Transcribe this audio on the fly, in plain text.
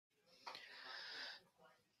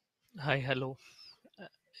Hi, hello.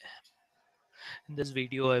 In this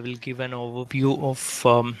video, I will give an overview of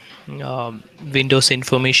Windows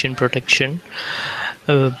Information Protection.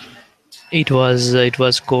 Uh, it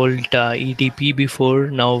was called EDP before.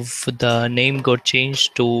 Now the name got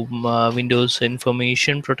changed to Windows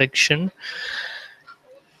Information Protection.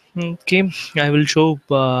 Okay, I will show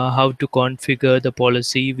how to configure the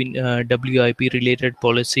policy, WIP related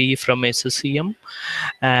policy from SCCM,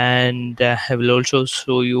 and I will also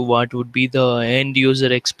show you what would be the end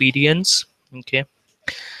user experience. Okay,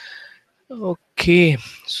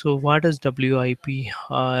 so what is WIP?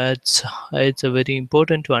 It's a very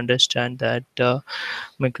important to understand that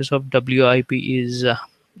Microsoft WIP is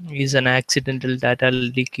an accidental data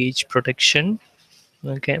leakage protection.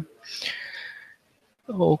 Okay,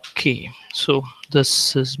 okay. So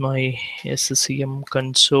this is my SCCM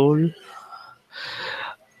console.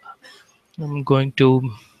 I'm going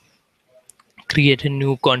to create a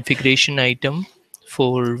new configuration item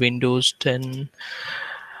for Windows 10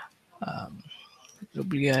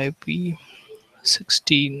 WIP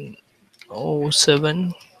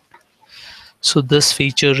 1607. So this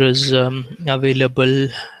feature is available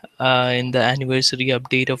in the anniversary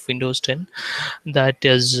update of Windows 10, that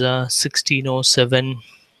is 1607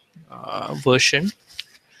 version.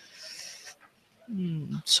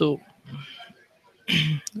 So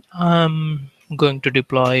I'm going to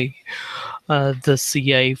deploy the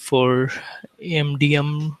CI for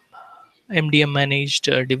MDM managed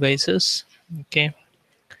devices. Okay,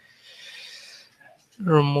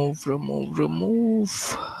 remove.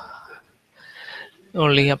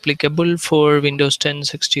 Only applicable for Windows 10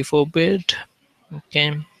 64-bit.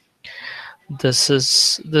 Okay, this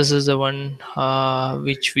is the one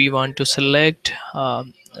which we want to select.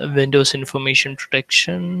 Windows Information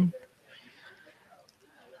Protection.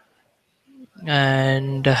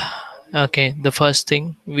 And okay, the first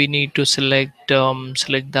thing we need to select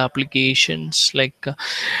the applications, like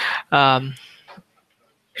um,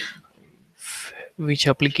 which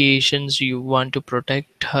applications you want to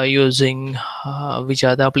protect using which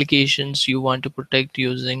are the applications you want to protect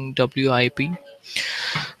using WIP.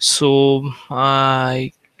 So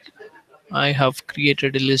I have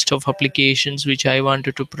created a list of applications which I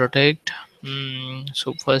wanted to protect.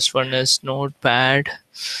 So first one is Notepad.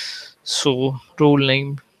 So role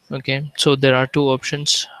name. Okay, so there are two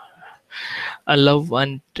options: allow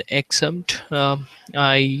and exempt.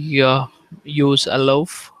 I use allow.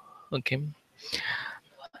 Okay,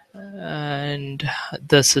 and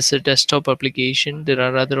this is a desktop application. There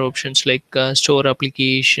are other options like store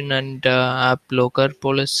application and app locker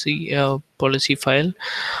policy file.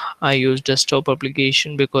 I use desktop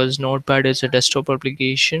application because Notepad is a desktop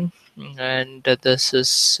application, and this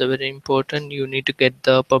is very important. You need to get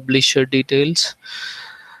the publisher details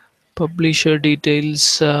for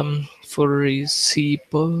receipt.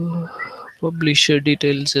 Publisher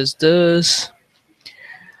details is this,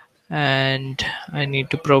 and I need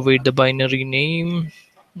to provide the binary name.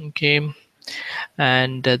 Okay,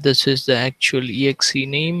 and this is the actual exe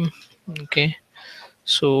name. Okay,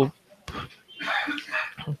 so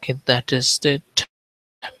okay, that is it.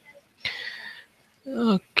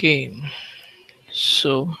 Okay,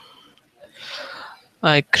 so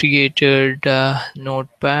I created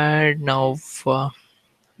Notepad. Now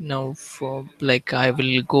for like I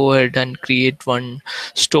will go ahead and create one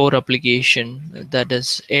store application, that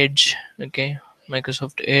is Edge. Okay,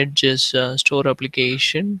 Microsoft Edge is a store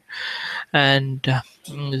application, and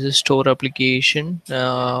this is store application.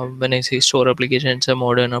 When I say store application, it's a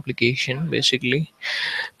modern application basically.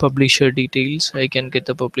 Publisher details, I can get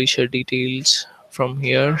the publisher details from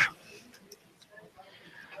here.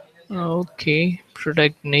 Okay,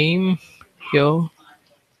 product name. Here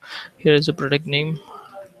here is the product name.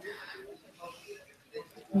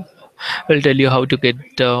 I'll tell you how to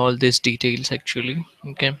get all these details actually.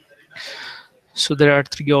 Okay, so there are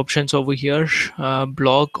three options over here: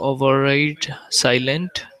 block, override,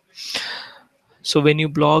 silent. So when you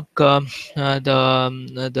block the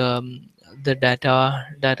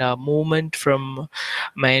data movement from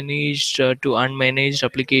managed to unmanaged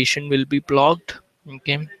application will be blocked.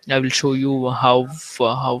 Okay, I will show you how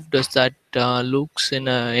does that looks in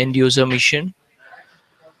a end user machine.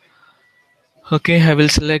 Okay, I will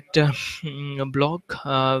select a block.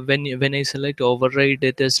 When I select override,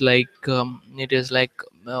 it is like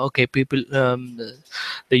okay, people, the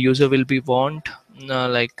user will be warned,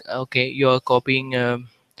 like okay, you are copying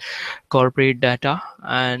corporate data,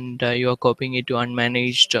 and you are copying it to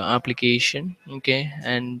unmanaged application. Okay,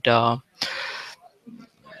 and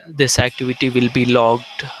this activity will be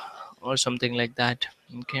logged or something like that.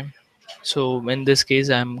 Okay, so in this case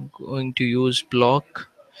I'm going to use block.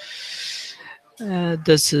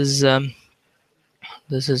 This is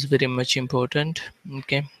very much important.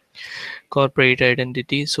 Okay, corporate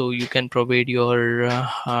identity. So you can provide your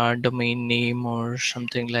domain name or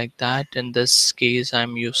something like that. In this case,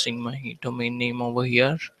 I'm using my domain name over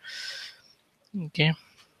here. Okay,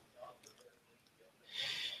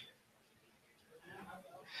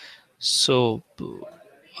 so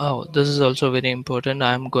oh, this is also very important.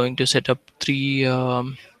 I'm going to set up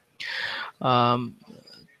um,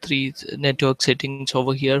 three network settings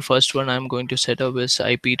over here. First one I'm going to set up is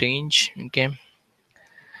IP range. Okay,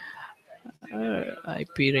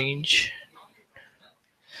 IP range.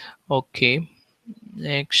 Okay,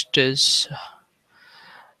 next is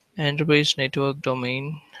enterprise network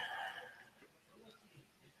domain.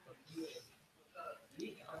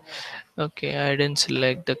 Okay, I didn't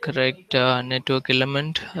select the correct network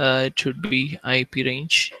element. It should be IP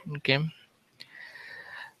range. Okay.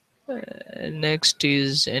 Next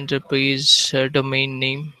is enterprise domain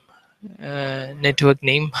name, network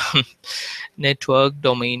name, network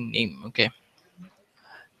domain name. Okay.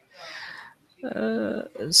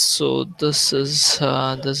 So this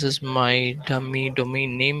is my dummy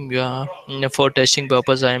domain name. Yeah, for testing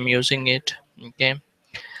purpose, I am using it. Okay.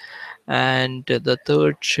 And the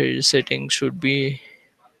third setting should be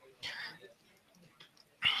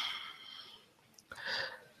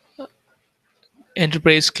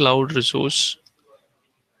enterprise cloud resource.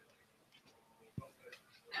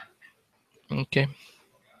 Okay.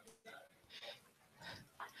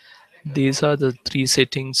 These are the three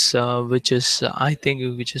settings which is I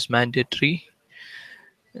think which is mandatory.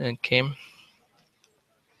 Okay,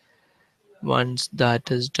 once that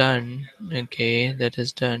is done, okay, that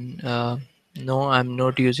is done. No, I'm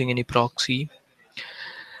not using any proxy.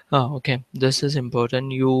 Okay, this is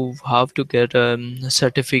important. You have to get a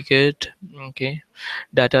certificate. Okay,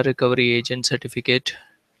 data recovery agent certificate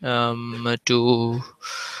to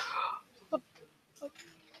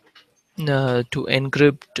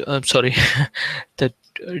encrypt, sorry, that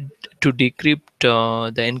to decrypt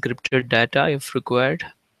the encrypted data if required.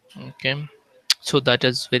 Okay, so that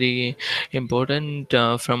is very important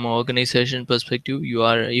from organization perspective. You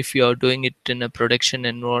are If you are doing it in a production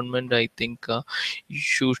environment, I think you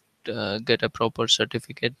should get a proper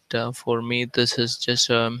certificate. For me, this is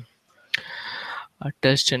just a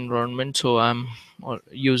test environment, so I'm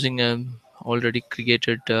using a already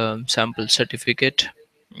created sample certificate.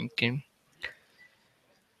 Okay,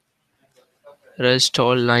 rest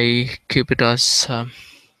all I keep it as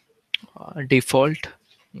default.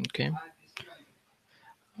 Okay,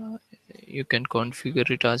 you can configure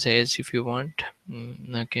it as if you want.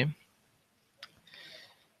 Okay,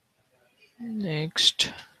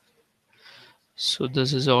 next. So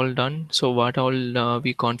this is all done. So what all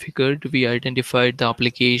we configured, we identified the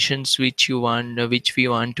applications which we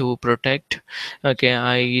want to protect. Okay,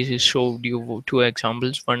 I showed you two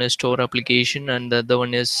examples. One is store application, and the other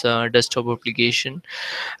one is desktop application.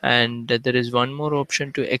 And there is one more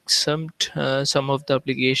option to exempt some of the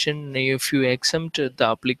application. If you exempt the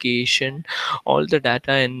application, all the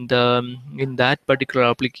data in that particular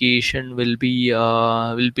application will be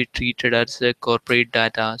treated as a corporate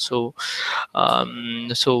data. So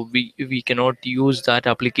we cannot use that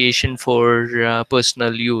application for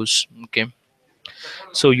personal use. Okay,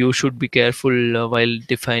 so you should be careful while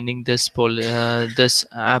defining this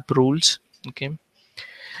app rules. Okay,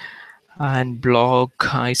 and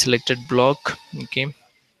block, I selected block. Okay,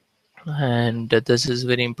 and this is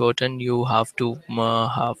very important. You have to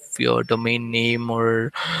have your domain name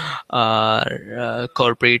or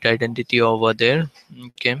corporate identity over there.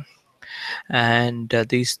 Okay, and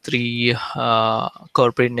these three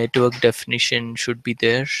corporate network definition should be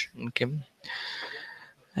there. Okay,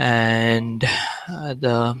 and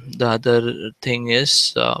the other thing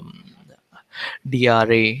is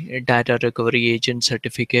DRA, data recovery agent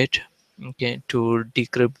certificate. Okay, to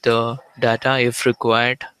decrypt the data if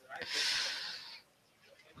required.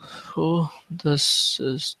 So this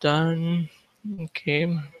is done.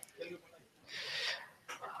 Okay,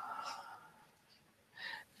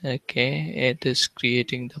 okay, it is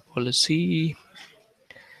creating the policy.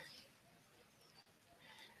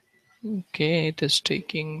 Okay, it is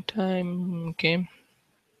taking time. Okay,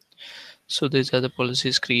 so these are the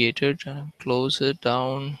policies created. Close it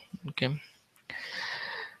down. Okay,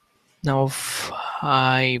 now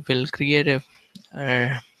I will create a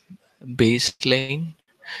baseline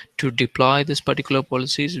to deploy this particular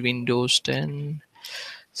policies. Windows 10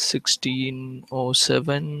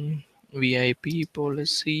 1607 VIP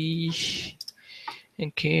policy.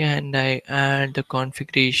 Okay, and I add the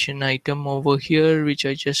configuration item over here which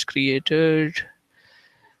I just created.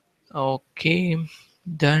 Okay,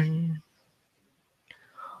 Done.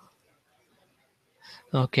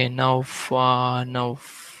 Okay,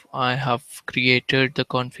 I have created the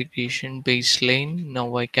configuration baseline.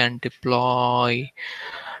 Now I can deploy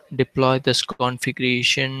this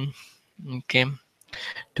configuration, okay,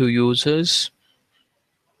 to users.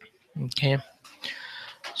 Okay,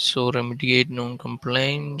 so remediate known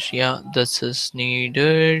complaints. Yeah, this is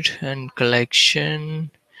needed. And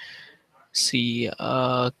collection. See,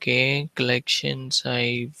 okay, collections.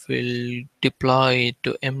 I will deploy it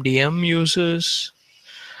to MDM users.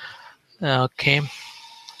 Okay,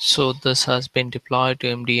 so this has been deployed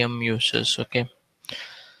to MDM users. Okay,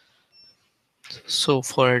 so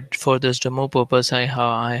for this demo purpose, I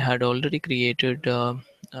had already created uh,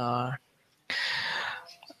 a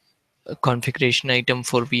configuration item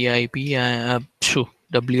for VIP.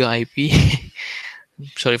 WIP.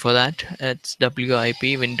 Sorry for that. It's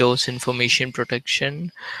WIP, Windows Information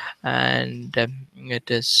Protection, and it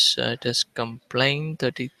is complaint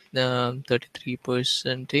 33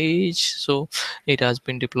 percentage. So it has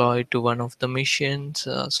been deployed to one of the missions.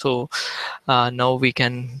 So now we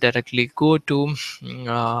can directly go to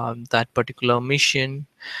that particular mission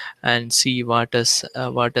and see what is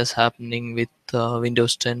happening with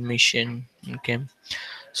Windows 10 mission. Okay,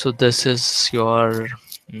 so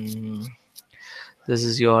mm, this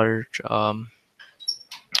is your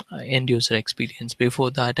end user experience.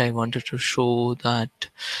 Before that, I wanted to show that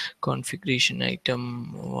configuration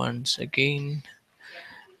item once again.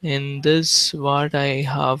 In this, what I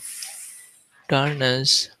have done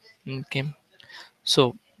is, okay,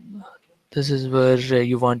 so this is where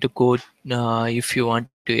you want to go if you want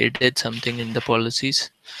to edit something in the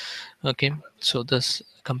policies. Okay, so this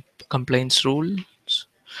complaints rules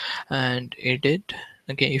and edit.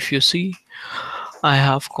 Okay, if you see, I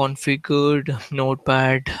have configured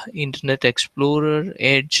Notepad, Internet Explorer,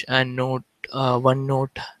 Edge, and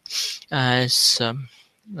OneNote as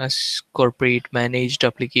corporate managed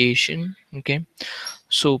application. Okay,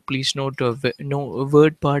 so please note, no,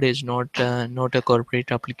 WordPad is not a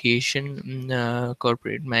corporate application,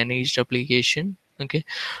 corporate managed application. Okay,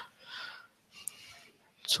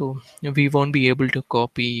 so we won't be able to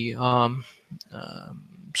copy,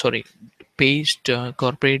 sorry, paste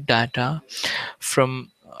corporate data from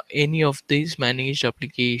any of these managed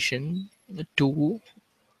application to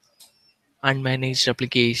unmanaged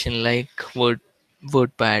application like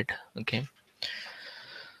WordPad. Okay,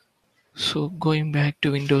 so going back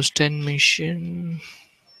to Windows 10 machine.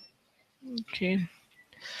 Okay,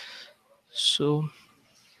 so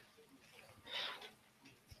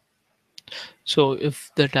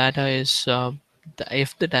if the data is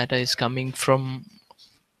if the data is coming from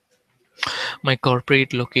my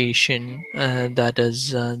corporate location, that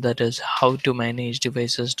is how to manage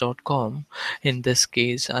devices.com, in this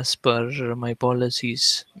case as per my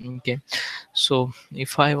policies. Okay, so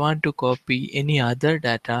if I want to copy any other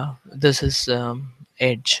data, this is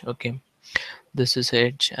Edge. Okay, this is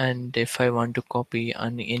Edge, and if I want to copy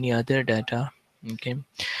on any other data, okay,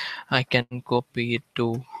 I can copy it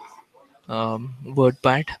to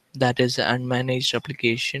WordPad, that is unmanaged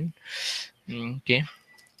application. Okay,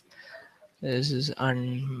 this is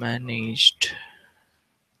unmanaged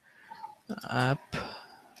app.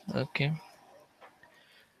 Okay,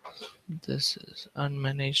 this is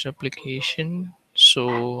unmanaged application,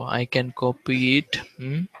 so I can copy it.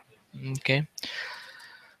 Okay,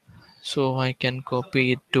 so I can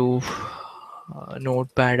copy it to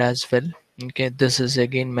Notepad as well. Okay, this is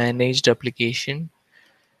again managed application,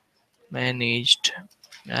 managed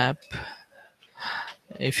app.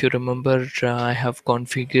 If you remember, I have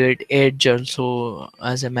configured Edge also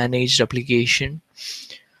as a managed application.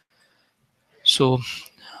 So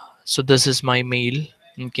this is my mail.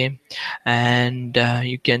 Okay, and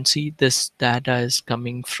you can see this data is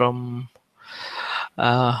coming from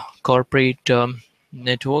corporate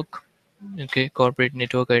network. Okay, corporate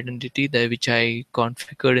network identity, that which I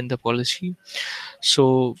configured in the policy.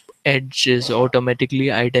 So Edge is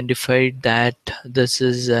automatically identified that this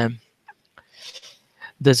is a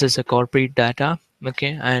corporate data.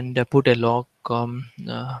 Okay, and put a log,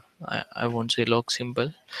 I won't say log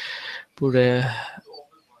symbol, put a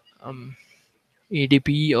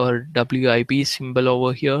EDP or WIP symbol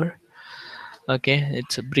over here. Okay,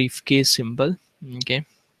 it's a briefcase symbol. Okay,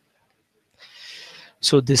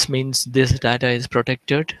 so this means this data is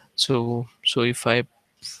protected. So if I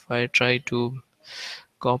try to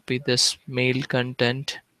copy this mail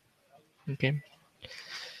content. Okay,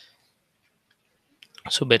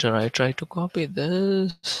 so better I try to copy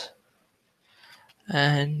this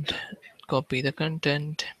and copy the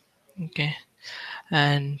content. Okay,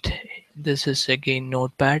 and this is again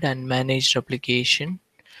notepad and managed application.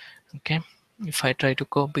 Okay, if I try to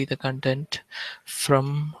copy the content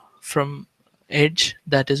from edge,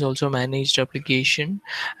 that is also managed application,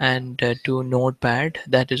 and to notepad,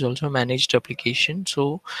 that is also managed application,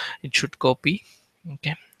 so it should copy.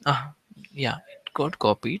 Okay, yeah, it got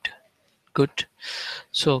copied. Good.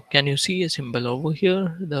 So can you see a symbol over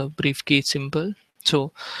here, the briefcase symbol? If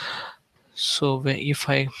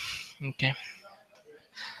I, okay,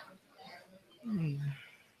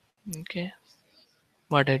 okay,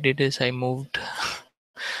 what I did is I moved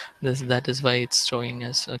this, that is why it's showing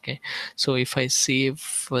us. Okay, so if I save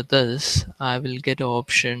for this, I will get an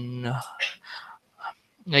option.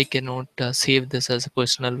 I cannot save this as a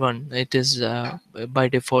personal one. It is by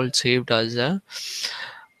default saved as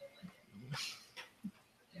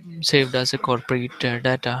a corporate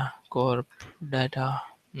data, corp data.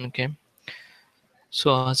 Okay,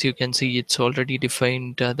 so as you can see, it's already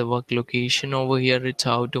defined the work location over here. It's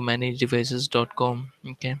how to manage devices.com.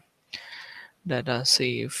 Okay, data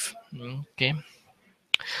save. Okay,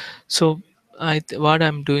 so what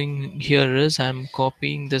I'm doing here is I'm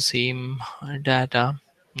copying the same data.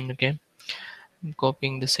 Okay, I'm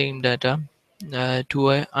copying the same data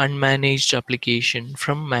to a unmanaged application,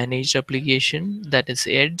 from managed application, that is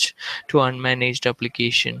edge, to unmanaged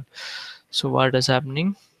application. So what is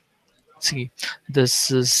happening? See,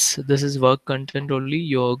 this is work content only.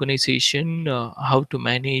 Your organization, how to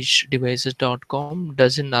manage devices.com,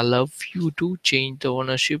 doesn't allow you to change the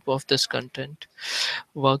ownership of this content.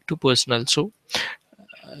 Work to personal. So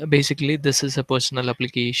basically this is a personal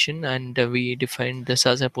application, and we define this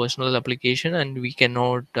as a personal application, and we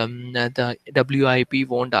cannot the WIP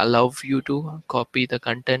won't allow you to copy the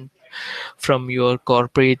content from your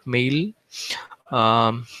corporate mail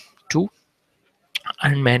um, to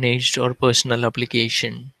unmanaged or personal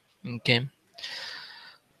application. Okay,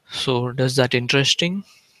 so does that interesting?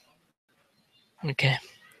 Okay,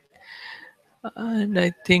 and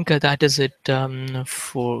I think that is it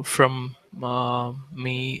for from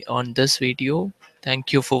me on this video.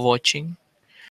 Thank you for watching.